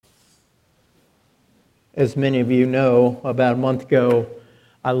As many of you know, about a month ago,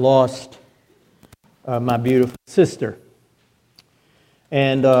 I lost my beautiful sister.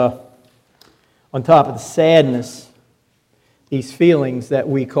 And on top of the sadness, these feelings that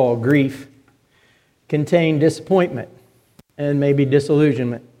we call grief contain disappointment, and maybe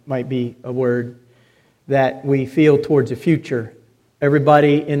disillusionment might be a word that we feel towards the future.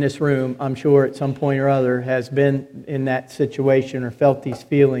 Everybody in this room, I'm sure at some point or other, has been in that situation or felt these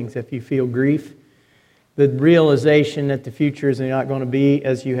feelings. If you feel grief, the realization that the future is not going to be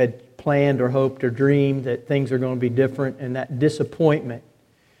as you had planned or hoped or dreamed, that things are going to be different, and that disappointment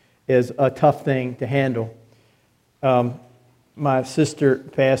is a tough thing to handle. My sister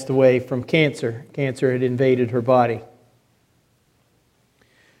passed away from cancer. Cancer had invaded her body.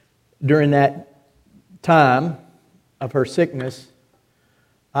 During that time of her sickness,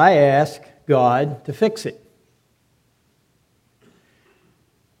 I asked God to fix it,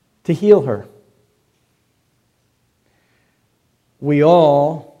 to heal her. We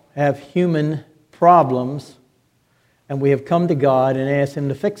all have human problems, and we have come to God and asked Him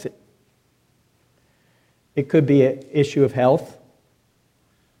to fix it. It could be an issue of health,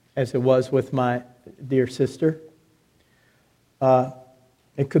 as it was with my dear sister.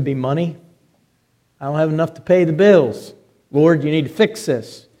 It could be money. I don't have enough to pay the bills. Lord, you need to fix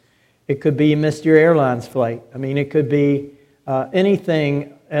this. It could be you missed your airline's flight. It could be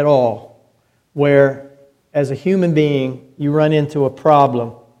anything at all where, as a human being, you run into a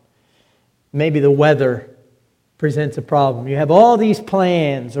problem. Maybe the weather presents a problem. You have all these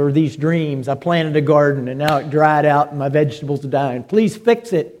plans or these dreams. I planted a garden and now it dried out and my vegetables are dying. Please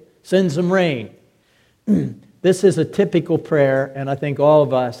fix it. Send some rain. This is a typical prayer, and I think all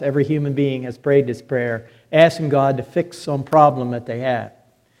of us, every human being has prayed this prayer, asking God to fix some problem that they have.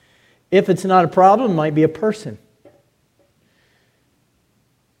 If it's not a problem, it might be a person.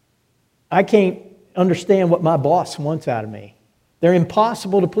 I can't understand what my boss wants out of me. They're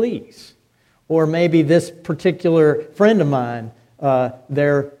impossible to please. Or maybe this particular friend of mine,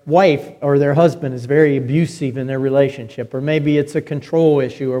 their wife or their husband is very abusive in their relationship. Or maybe it's a control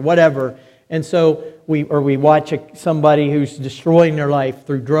issue or whatever. And so we watch somebody who's destroying their life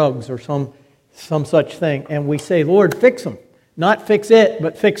through drugs or some such thing. And we say, Lord, fix them. Not fix it,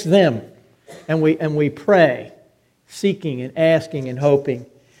 but fix them. And we pray, seeking and asking and hoping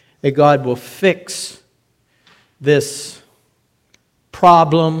that God will fix this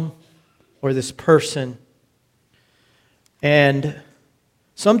problem or this person. And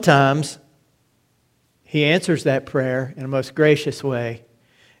sometimes He answers that prayer in a most gracious way.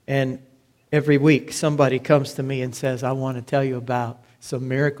 And every week somebody comes to me and says, I want to tell you about some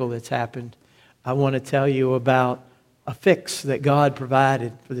miracle that's happened. I want to tell you about a fix that God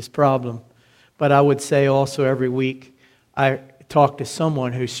provided for this problem. But I would say also every week I talk to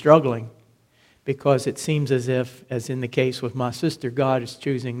someone who's struggling, because it seems as if, as in the case with my sister, God is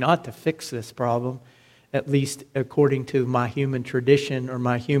choosing not to fix this problem, at least according to my human tradition or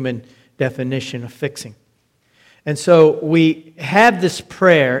my human definition of fixing. And so we have this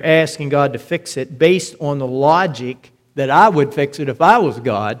prayer asking God to fix it based on the logic that I would fix it if I was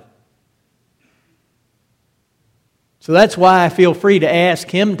God. So that's why I feel free to ask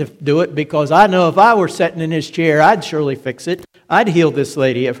Him to do it, because I know if I were sitting in His chair, I'd surely fix it. I'd heal this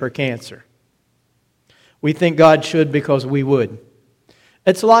lady of her cancer. We think God should because we would.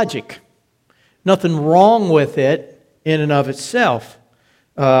 It's logic. Nothing wrong with it in and of itself.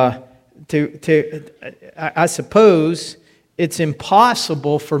 I suppose it's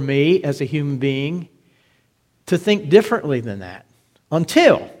impossible for me as a human being to think differently than that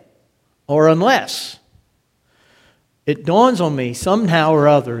until or unless it dawns on me somehow or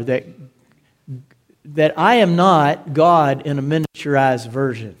other that I am not God in a miniaturized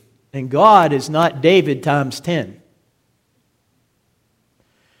version. And God is not David times 10.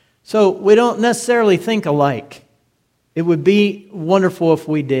 So we don't necessarily think alike. It would be wonderful if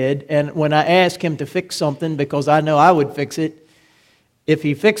we did. And when I ask Him to fix something, because I know I would fix it, if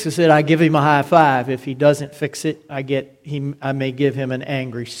He fixes it, I give Him a high five. If He doesn't fix it, I may give Him an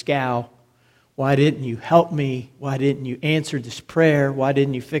angry scowl. Why didn't you help me? Why didn't you answer this prayer? Why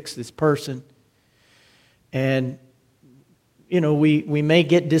didn't you fix this person? And we may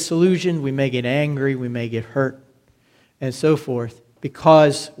get disillusioned, we may get angry, we may get hurt, and so forth,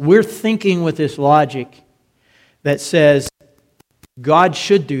 because we're thinking with this logic that says, God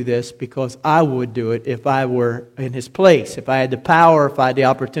should do this because I would do it if I were in His place. If I had the power, if I had the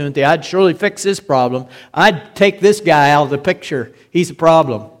opportunity, I'd surely fix this problem. I'd take this guy out of the picture. He's a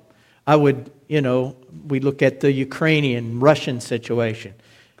problem. I would, we look at the Ukrainian-Russian situation.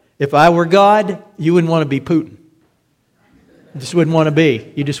 If I were God, you wouldn't want to be Putin. You just wouldn't want to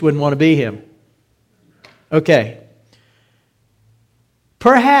be. You just wouldn't want to be him. Okay.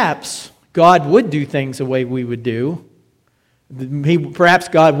 Perhaps God would do things the way we would do. Perhaps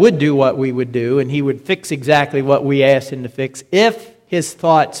God would do what we would do, and He would fix exactly what we asked Him to fix if His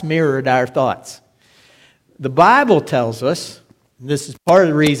thoughts mirrored our thoughts. The Bible tells us, and this is part of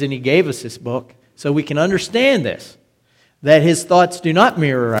the reason He gave us this book, so we can understand this, that His thoughts do not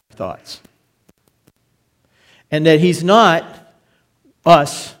mirror our thoughts. And that He's not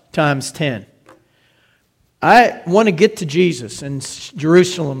us times 10. I want to get to Jesus and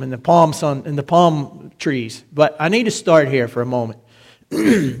Jerusalem and the palm trees, but I need to start here for a moment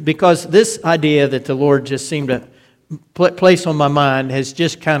because this idea that the Lord just seemed to place on my mind has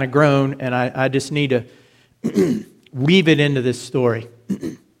just kind of grown, and I just need to weave it into this story.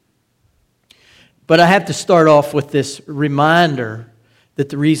 But I have to start off with this reminder that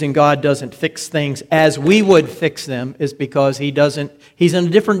the reason God doesn't fix things as we would fix them is because He's in a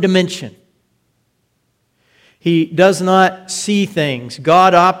different dimension. He does not see things.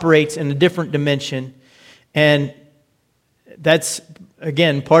 God operates in a different dimension. And that's,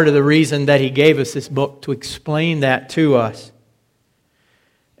 again, part of the reason that He gave us this book, to explain that to us.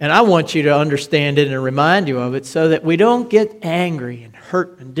 And I want you to understand it and remind you of it so that we don't get angry and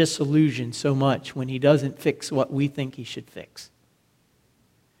hurt and disillusioned so much when He doesn't fix what we think He should fix.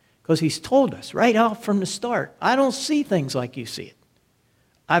 Because He's told us right out from the start, I don't see things like you see it.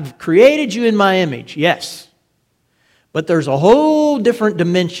 I've created you in my image, yes. But there's a whole different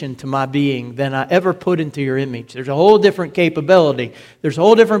dimension to my being than I ever put into your image. There's a whole different capability. There's a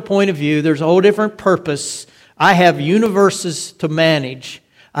whole different point of view. There's a whole different purpose. I have universes to manage.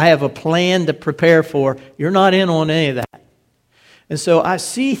 I have a plan to prepare for. You're not in on any of that. And so I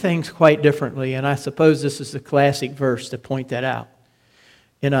see things quite differently, and I suppose this is the classic verse to point that out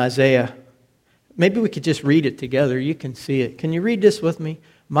in Isaiah. Maybe we could just read it together. You can see it. Can you read this with me?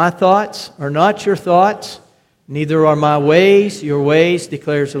 My thoughts are not your thoughts, neither are my ways your ways,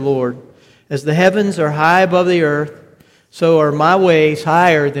 declares the Lord. As the heavens are high above the earth, so are my ways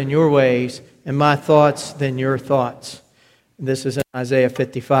higher than your ways, and my thoughts than your thoughts. And this is in Isaiah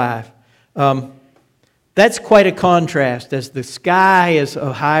 55. That's quite a contrast. As the sky is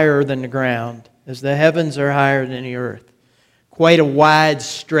higher than the ground, as the heavens are higher than the earth. Quite a wide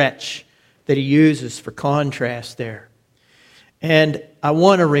stretch that He uses for contrast there. And I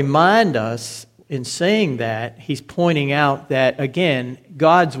want to remind us, in saying that, He's pointing out that, again,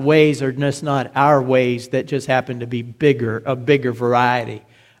 God's ways are just not our ways that just happen to be a bigger variety.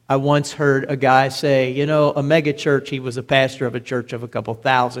 I once heard a guy say, a mega church, he was a pastor of a church of a couple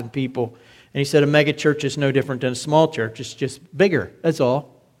thousand people, and he said a mega church is no different than a small church. It's just bigger, that's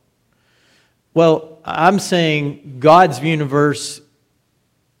all. Well, I'm saying God's universe,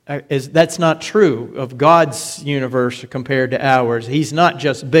 that's not true of God's universe compared to ours. He's not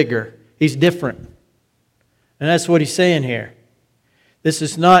just bigger. He's different. And that's what He's saying here. This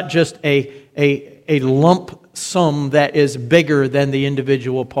is not just a lump sum that is bigger than the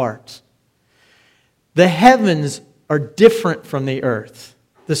individual parts. The heavens are different from the earth.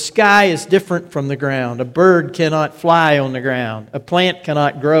 The sky is different from the ground. A bird cannot fly on the ground. A plant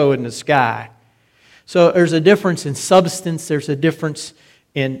cannot grow in the sky. So there's a difference in substance. There's a difference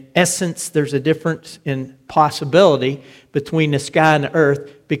in essence. There's a difference in possibility between the sky and the earth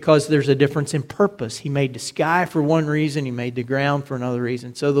because there's a difference in purpose. He made the sky for one reason. He made the ground for another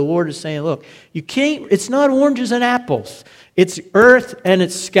reason. So the Lord is saying, look, you can't, it's not oranges and apples. It's earth and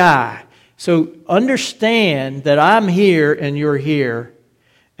it's sky. So understand that I'm here and you're here,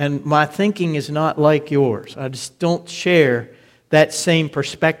 and my thinking is not like yours. I just don't share that same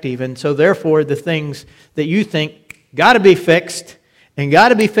perspective. And so therefore the things that you think got to be fixed and got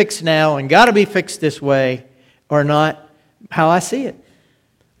to be fixed now and got to be fixed this way are not how I see it.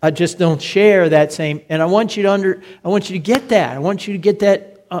 I just don't share that same, and I want you to get that. I want you to get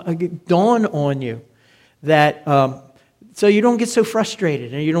that dawn on you, that so you don't get so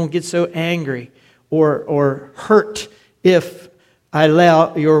frustrated and you don't get so angry or hurt if I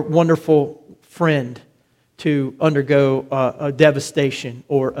allow your wonderful friend to undergo a devastation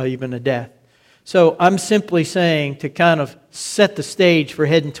or even a death. So I'm simply saying, to kind of set the stage for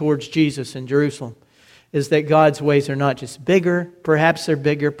heading towards Jesus in Jerusalem, is that God's ways are not just bigger. Perhaps they're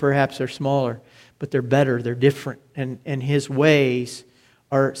bigger, perhaps they're smaller, but they're better, they're different. And His ways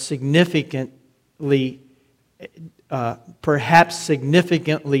are significantly, perhaps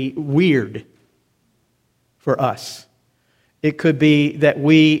significantly weird for us. It could be that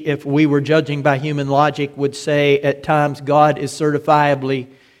we, if we were judging by human logic, would say at times God is certifiably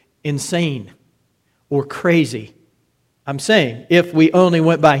insane or crazy. I'm saying, if we only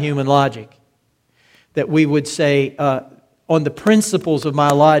went by human logic, that we would say, on the principles of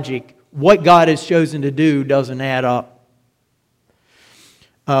my logic, what God has chosen to do doesn't add up.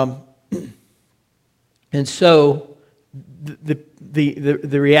 And so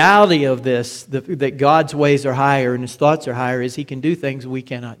the reality of this, that God's ways are higher and His thoughts are higher, is He can do things we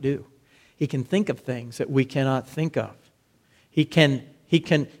cannot do. He can think of things that we cannot think of. He can,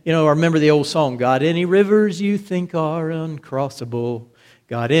 remember the old song, "God, any rivers you think are uncrossable.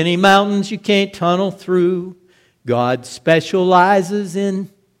 God, any mountains you can't tunnel through. God specializes in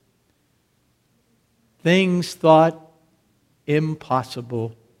things thought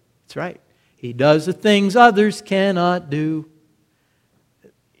impossible." That's right. He does the things others cannot do.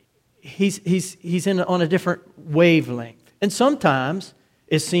 He's on a different wavelength. And sometimes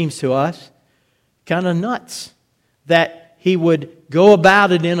it seems to us kind of nuts that He would go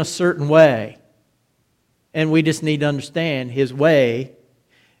about it in a certain way. And we just need to understand His way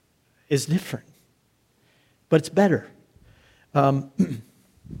is different. But it's better.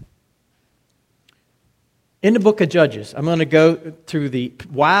 In the book of Judges, I'm going to go through the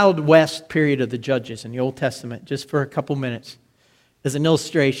Wild West period of the Judges in the Old Testament just for a couple minutes as an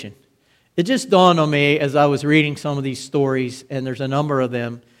illustration. It just dawned on me as I was reading some of these stories, and there's a number of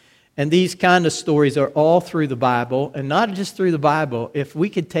them, and these kind of stories are all through the Bible, and not just through the Bible. If we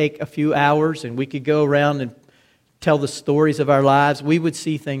could take a few hours and we could go around and tell the stories of our lives, we would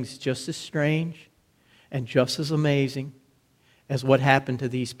see things just as strange and just as amazing as what happened to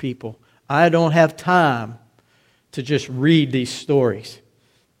these people. I don't have time to just read these stories.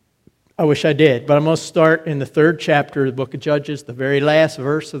 I wish I did, but I'm going to start in the 3rd chapter of the book of Judges, the very last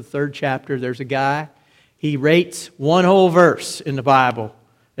verse of the 3rd chapter. There's a guy, he rates one whole verse in the Bible.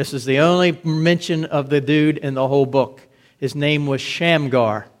 This is the only mention of the dude in the whole book. His name was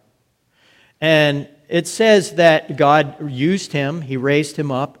Shamgar. And it says that God used him, He raised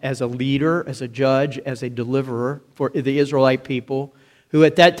him up as a leader, as a judge, as a deliverer for the Israelite people, who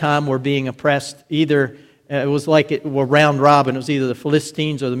at that time were being oppressed. Either it was like it were round robin. It was either the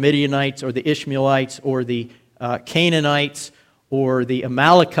Philistines or the Midianites or the Ishmaelites or the Canaanites or the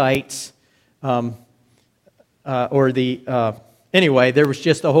Amalekites anyway, there was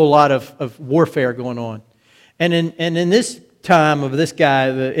just a whole lot of warfare going on. And in this time of this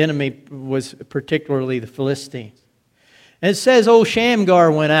guy, the enemy was particularly the Philistines. And it says old Shamgar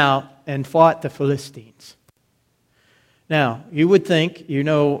went out and fought the Philistines. Now, you would think, you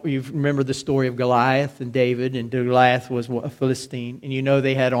remember the story of Goliath and David, and Goliath was a Philistine, and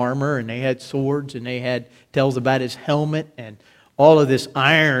they had armor, and they had swords, and tells about his helmet, and all of this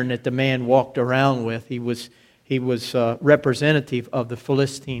iron that the man walked around with. He was representative of the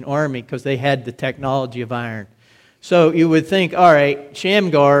Philistine army because they had the technology of iron. So you would think, all right,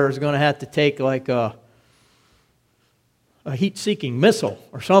 Shamgar is going to have to take like a heat-seeking missile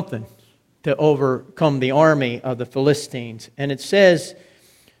or something to overcome the army of the Philistines. And it says,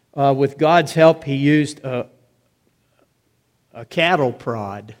 with God's help, he used a cattle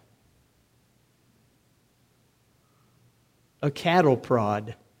prod. A cattle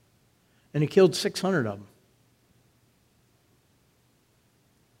prod. And he killed 600 of them.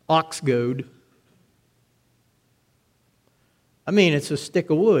 Ox goad. I mean, it's a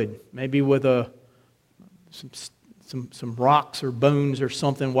stick of wood, maybe with some rocks or bones or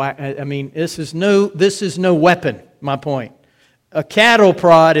something. I mean, this is no weapon, my point. A cattle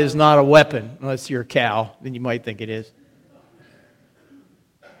prod is not a weapon, unless you're a cow, then you might think it is.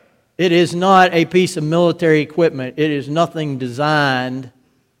 It is not a piece of military equipment. It is nothing designed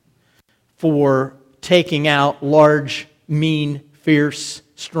for taking out large, mean, fierce,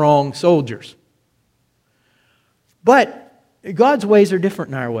 strong soldiers. But God's ways are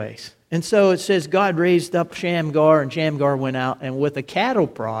different than our ways. And so it says God raised up Shamgar, and Shamgar went out and with a cattle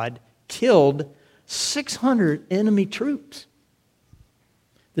prod killed 600 enemy troops.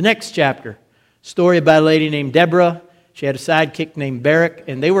 The next chapter, story about a lady named Deborah. She had a sidekick named Barak,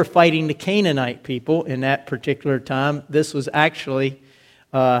 and they were fighting the Canaanite people in that particular time. This was actually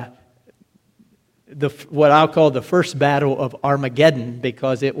what I'll call the first battle of Armageddon,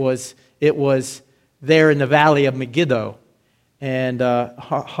 because it was there in the valley of Megiddo. And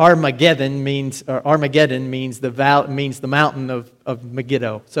Armageddon means the mountain of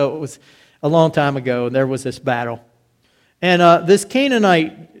Megiddo. So it was a long time ago, and there was this battle. And this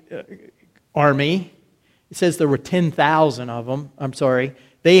Canaanite army, it says there were 10,000 of them. I'm sorry.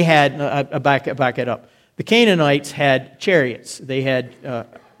 They had, back it up. The Canaanites had chariots. They had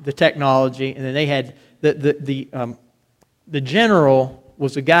the technology, and then they had the general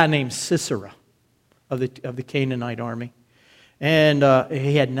was a guy named Sisera of the Canaanite army. And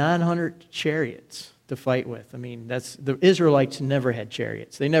he had 900 chariots to fight with. I mean, the Israelites never had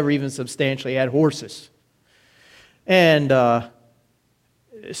chariots. They never even substantially had horses. And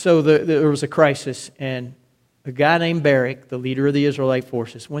there was a crisis, and a guy named Barak, the leader of the Israelite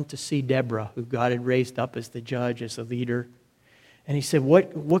forces, went to see Deborah, who God had raised up as the judge, as the leader. And he said,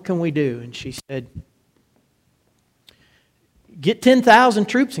 what can we do? And she said, get 10,000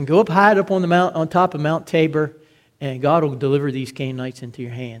 troops and go up, hide up on the mount, on top of Mount Tabor, and God will deliver these Canaanites into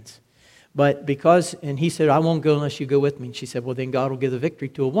your hands. And he said, I won't go unless you go with me. And she said, well, then God will give the victory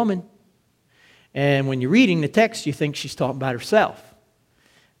to a woman. And when you're reading the text, you think she's talking about herself.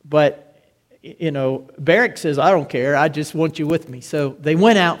 But, Barak says, I don't care. I just want you with me. So they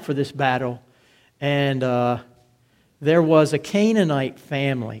went out for this battle. And there was a Canaanite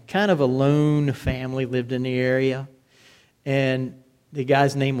family, kind of a lone family, lived in the area. And the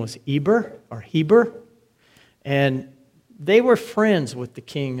guy's name was Heber. And they were friends with the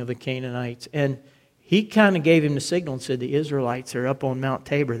king of the Canaanites. And he kind of gave him the signal and said, the Israelites are up on Mount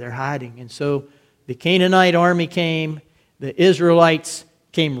Tabor. They're hiding. And so the Canaanite army came. The Israelites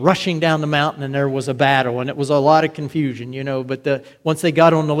came rushing down the mountain, and there was a battle. And it was a lot of confusion, But once they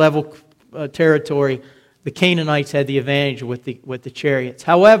got on the level territory, the Canaanites had the advantage with the chariots.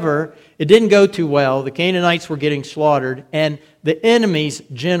 However, it didn't go too well. The Canaanites were getting slaughtered. And the enemy's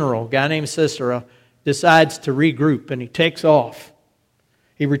general, a guy named Sisera, decides to regroup, and he takes off.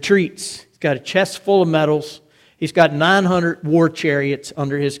 He retreats. He's got a chest full of medals. He's got 900 war chariots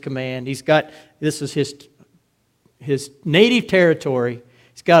under his command. This is his native territory.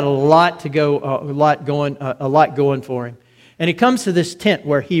 He's got a lot going for him. And he comes to this tent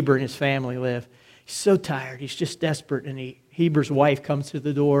where Heber and his family live. He's so tired. He's just desperate. And Heber's wife comes to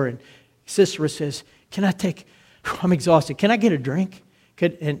the door, and Sisera says, I'm exhausted. Can I get a drink?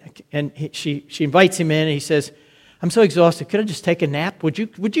 She invites him in, and he says, I'm so exhausted. Could I just take a nap? Would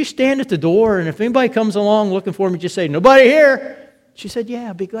you stand at the door, and if anybody comes along looking for me, just say, nobody here. She said, yeah,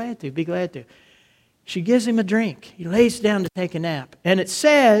 I'll be glad to. She gives him a drink. He lays down to take a nap. And it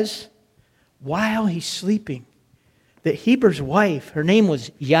says, while he's sleeping, that Heber's wife, her name was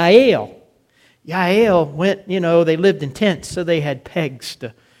Yael. Yael went, they lived in tents, so they had pegs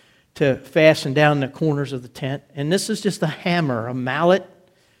to fasten down the corners of the tent. And this is just a hammer, a mallet.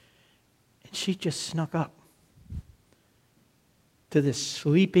 And she just snuck up to this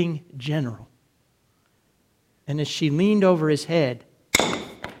sleeping general. And as she leaned over his head,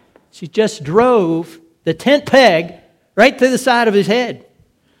 she just drove the tent peg right to the side of his head.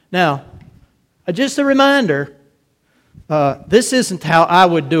 Now, just a reminder, this isn't how I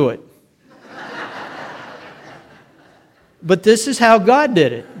would do it. But this is how God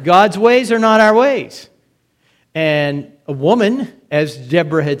did it. God's ways are not our ways. And a woman, as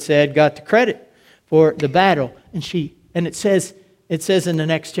Deborah had said, got the credit for the battle. And it says in the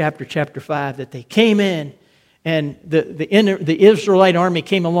next chapter, chapter 5, that they came in, and the Israelite army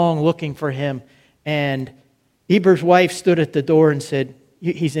came along looking for him. And Heber's wife stood at the door and said,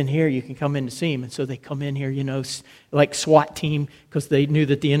 he's in here, you can come in to see him. And so they come in here, like SWAT team, because they knew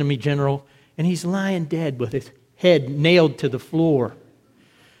that the enemy general, and he's lying dead with his head nailed to the floor.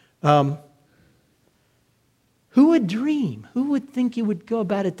 Who would dream? Who would think you would go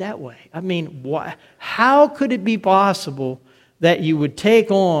about it that way? I mean, how could it be possible that you would take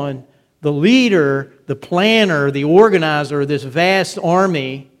on the leader, the planner, the organizer of this vast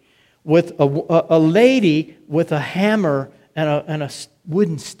army with a lady with a hammer and a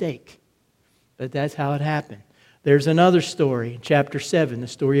wooden stake? But that's how it happened. There's another story in chapter 7, the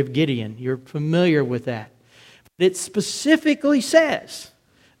story of Gideon. You're familiar with that. It specifically says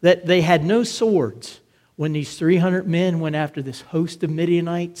that they had no swords when these 300 men went after this host of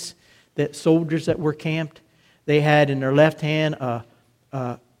Midianites, that soldiers that were camped. They had in their left hand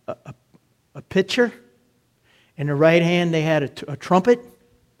a pitcher. In the right hand they had a trumpet.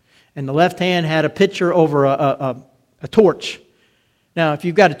 And the left hand had a pitcher over a torch. Now, if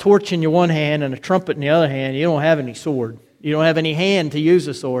you've got a torch in your one hand and a trumpet in the other hand, you don't have any sword. You don't have any hand to use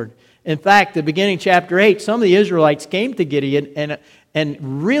a sword. In fact, the beginning chapter 8, some of the Israelites came to Gideon and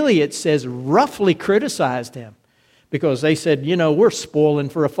really, it says, roughly criticized him. Because they said, we're spoiling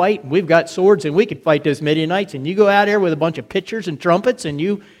for a fight. And we've got swords and we could fight those Midianites. And you go out there with a bunch of pitchers and trumpets and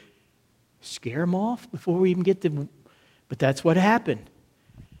you scare them off before we even get to... But that's what happened.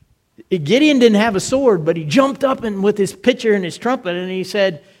 Gideon didn't have a sword, but he jumped up and with his pitcher and his trumpet and he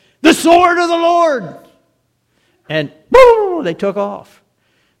said, the sword of the Lord! And boom, they took off.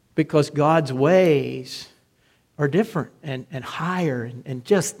 Because God's ways are different and higher and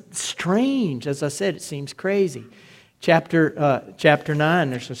just strange. As I said, it seems crazy. Chapter 9,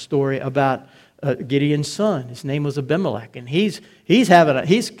 there's a story about Gideon's son. His name was Abimelech, and he's got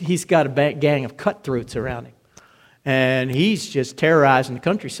a gang of cutthroats around him, and he's just terrorizing the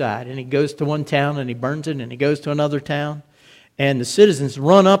countryside. And he goes to one town and he burns it, and he goes to another town, And the citizens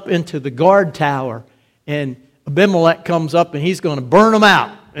run up into the guard tower, and Abimelech comes up and he's going to burn them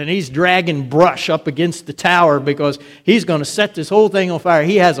out. And he's dragging brush up against the tower because he's going to set this whole thing on fire.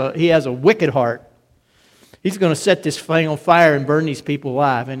 He has a wicked heart. He's going to set this thing on fire and burn these people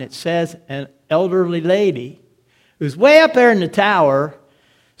alive. And it says an elderly lady who's way up there in the tower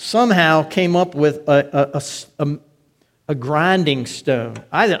somehow came up with a grinding stone.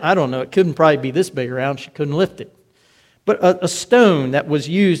 I don't know. It couldn't probably be this big around. She couldn't lift it. But a stone that was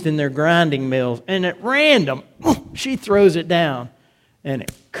used in their grinding mills. And at random, she throws it down. And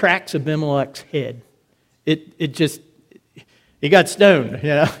it cracks Abimelech's head. He got stoned, you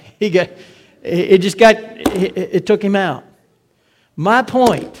know. It took him out. My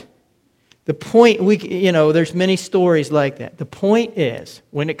point, there's many stories like that. The point is,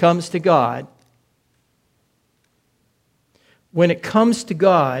 when it comes to God,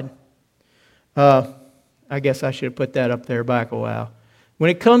 I guess I should have put that up there back a while. When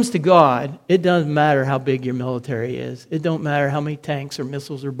it comes to God, it doesn't matter how big your military is. It don't matter how many tanks or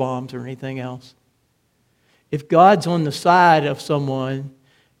missiles or bombs or anything else. If God's on the side of someone,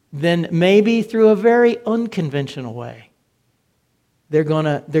 then maybe through a very unconventional way, they're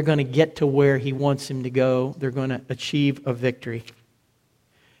gonna get to where He wants them to go. They're going to achieve a victory.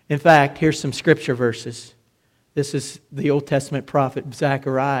 In fact, here's some scripture verses. This is the Old Testament prophet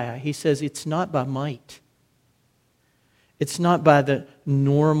Zechariah. He says, it's not by might. It's not by the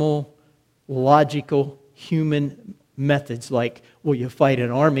normal, logical, human methods like, well, you fight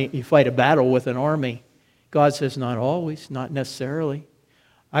a battle with an army. God says, not always, not necessarily.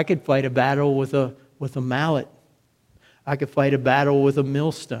 I could fight a battle with a mallet. I could fight a battle with a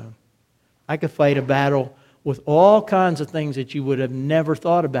millstone. I could fight a battle with all kinds of things that you would have never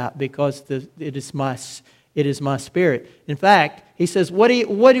thought about because it is my spirit. In fact, he says, what do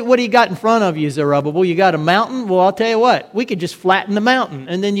you got in front of you, Zerubbabel? You got a mountain? Well, I'll tell you what. We could just flatten the mountain,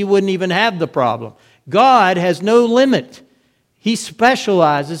 and then you wouldn't even have the problem. God has no limit. He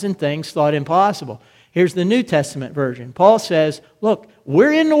specializes in things thought impossible. Here's the New Testament version. Paul says, look,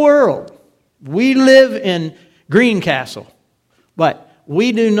 we're in the world. We live in Greencastle. But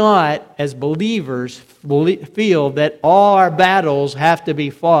we do not, as believers, feel that all our battles have to be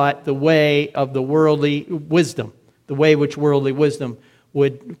fought the way of the worldly wisdom, the way which worldly wisdom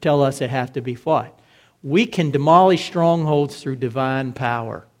would tell us it have to be fought. We can demolish strongholds through divine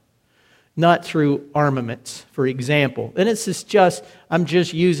power, not through armaments, for example. And I'm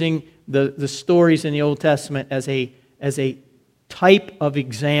just using the stories in the Old Testament as a type of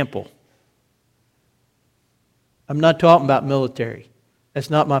example. I'm not talking about military. That's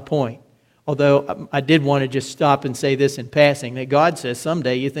not my point. Although I did want to just stop and say this in passing, that God says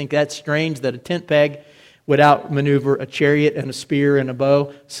someday you think that's strange that a tent peg would outmaneuver a chariot and a spear and a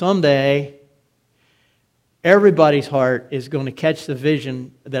bow. Someday, everybody's heart is going to catch the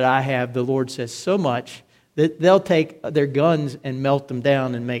vision that I have, the Lord says, so much that they'll take their guns and melt them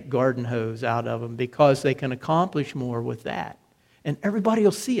down and make garden hose out of them because they can accomplish more with that. And everybody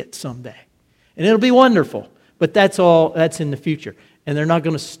will see it someday. And it'll be wonderful. But that's in the future. And they're not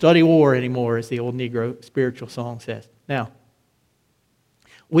going to study war anymore, as the old Negro spiritual song says. Now,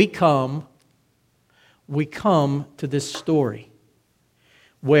 we come to this story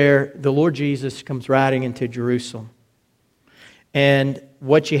where the Lord Jesus comes riding into Jerusalem. And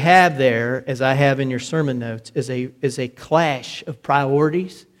what you have there, as I have in your sermon notes, is a clash of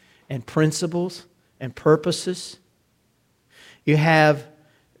priorities and principles and purposes. You have,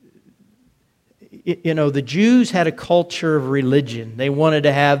 the Jews had a culture of religion. They wanted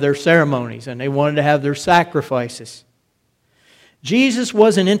to have their ceremonies and they wanted to have their sacrifices. Jesus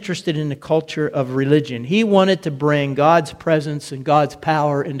wasn't interested in the culture of religion. He wanted to bring God's presence and God's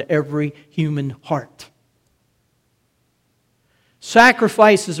power into every human heart.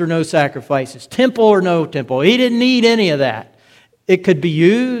 Sacrifices or no sacrifices, temple or no temple. He didn't need any of that. It could be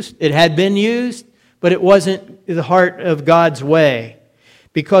used, it had been used, but it wasn't the heart of God's way.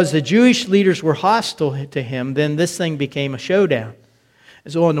 Because the Jewish leaders were hostile to Him, then this thing became a showdown.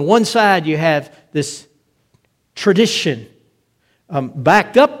 And so on the one side you have this tradition,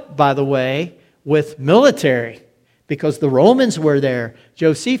 backed up, by the way, with military. Because the Romans were there.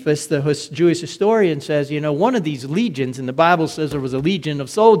 Josephus, the Jewish historian, says, one of these legions, and the Bible says there was a legion of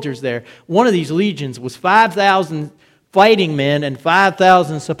soldiers there. One of these legions was 5,000 fighting men and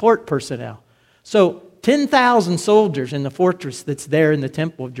 5,000 support personnel. So 10,000 soldiers in the fortress that's there in the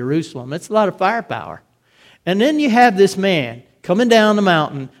Temple of Jerusalem. That's a lot of firepower. And then you have this man coming down the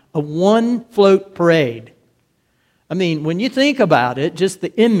mountain, a one-float parade. I mean, when you think about it, just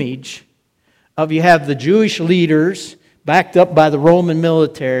the image of you have the Jewish leaders backed up by the Roman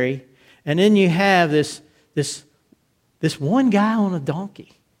military, and then you have this This one guy on a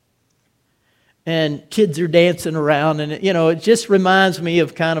donkey. And kids are dancing around, and it just reminds me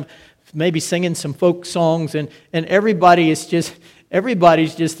of kind of maybe singing some folk songs, and everybody's just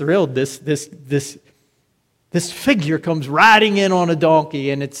thrilled. This figure comes riding in on a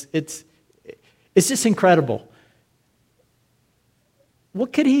donkey, and it's just incredible.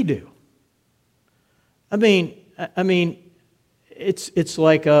 What could he do? I mean, it's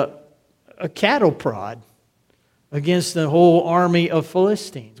like a cattle prod against the whole army of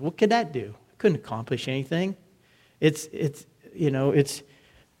Philistines. What could that do? Couldn't accomplish anything. It's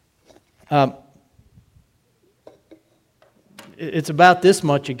about this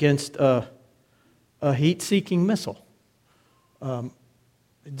much against a heat-seeking missile.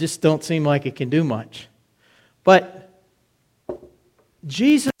 It just don't seem like it can do much. But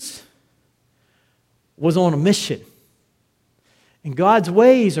Jesus was on a mission. And God's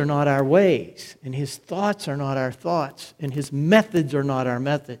ways are not our ways. And His thoughts are not our thoughts. And His methods are not our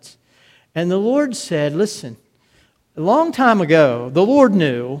methods. And the Lord said, listen, a long time ago, the Lord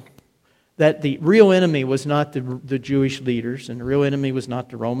knew that the real enemy was not the Jewish leaders, and the real enemy was not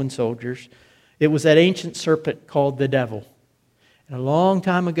the Roman soldiers. It was that ancient serpent called the devil. And a long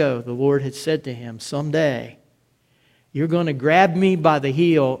time ago, the Lord had said to him, someday, you're going to grab me by the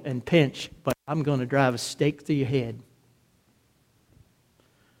heel and pinch, but I'm going to drive a stake through your head.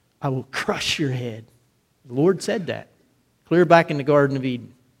 I will crush your head. The Lord said that, clear back in the Garden of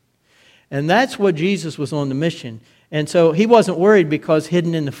Eden. And that's what Jesus was on the mission. And so He wasn't worried because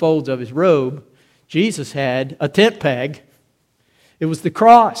hidden in the folds of His robe, Jesus had a tent peg. It was the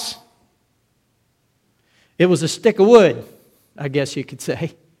cross. It was a stick of wood, I guess you could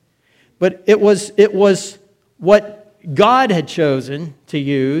say. But it was what God had chosen to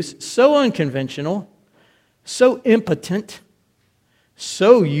use, so unconventional, so impotent,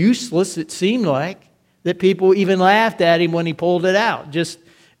 so useless it seemed like, that people even laughed at Him when He pulled it out. Just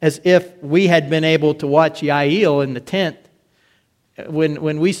as if we had been able to watch Yael in the tent.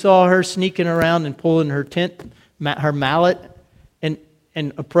 When we saw her sneaking around and pulling her tent, her mallet, and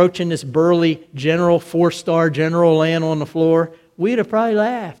approaching this burly general, 4-star general laying on the floor, we'd have probably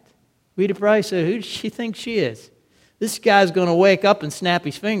laughed. We'd have probably said, who does she think she is? This guy's going to wake up and snap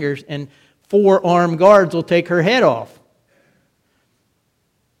his fingers, and 4 armed guards will take her head off.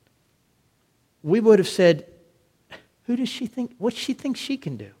 We would have said, who does she think? What she thinks she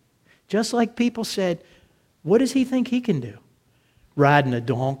can do? Just like people said, what does he think he can do? Riding a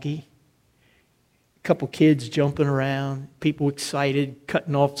donkey, a couple kids jumping around, people excited,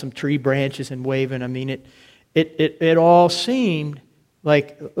 cutting off some tree branches and waving. I mean, it all seemed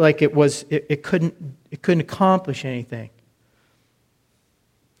like it couldn't accomplish anything.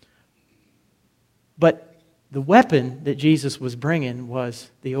 But the weapon that Jesus was bringing was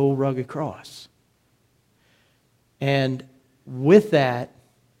the old rugged cross. And with that,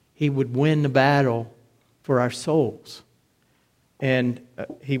 He would win the battle for our souls. And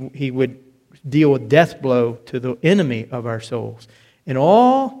he would deal a death blow to the enemy of our souls. And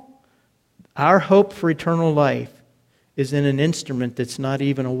all our hope for eternal life is in an instrument that's not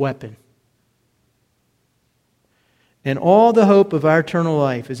even a weapon. And all the hope of our eternal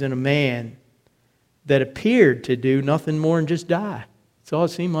life is in a man that appeared to do nothing more than just die. That's all it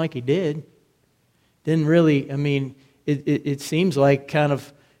seemed like he did. Didn't really, I mean, it seems like kind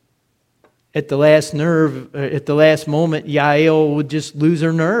of at the last moment, Yael would just lose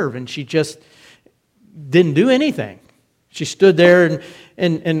her nerve, and she just didn't do anything. She stood there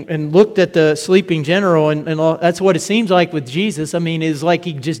and looked at the sleeping general, and all, that's what it seems like with Jesus. I mean, it's like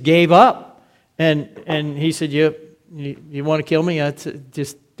He just gave up, and He said, you want to kill me?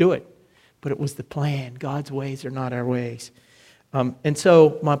 Just do it. But it was the plan. God's ways are not our ways. And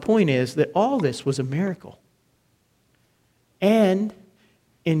so my point is that all this was a miracle. And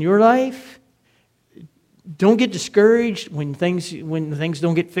in your life, don't get discouraged when things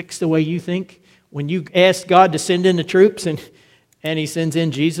don't get fixed the way you think. When you ask God to send in the troops and He sends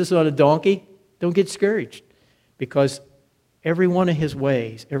in Jesus on a donkey, don't get discouraged. Because every one of His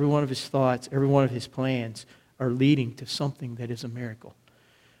ways, every one of His thoughts, every one of His plans are leading to something that is a miracle.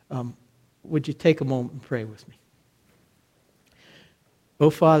 Would you take a moment and pray with me? Oh,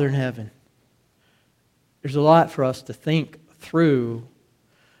 Father in heaven, there's a lot for us to think through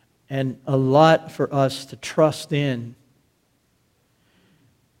and a lot for us to trust in.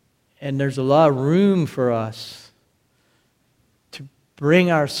 And there's a lot of room for us to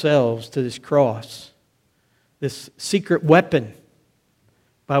bring ourselves to this cross, this secret weapon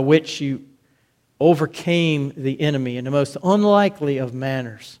by which You overcame the enemy in the most unlikely of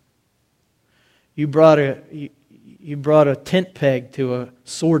manners. You brought a tent peg to a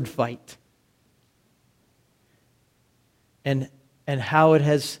sword fight. and how it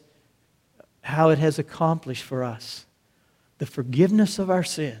has accomplished for us the forgiveness of our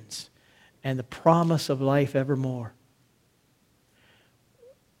sins and the promise of life evermore.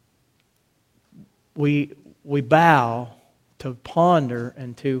 We bow to ponder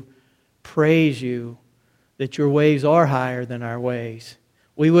and to praise you that your ways are higher than our ways.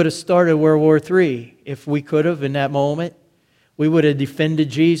 We would have started World War III if we could have in that moment. We would have defended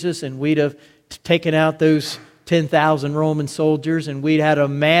Jesus, and we'd have taken out those 10,000 Roman soldiers, and we'd had a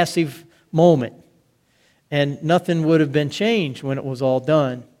massive moment. And nothing would have been changed when it was all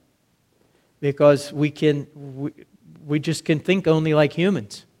done, because we just can think only like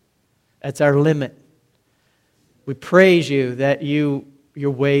humans. That's our limit. We praise you that your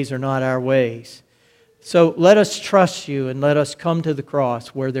ways are not our ways. So let us trust you and let us come to the cross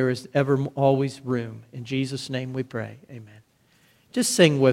where there is ever always room. In Jesus' name we pray. Amen. Just sing with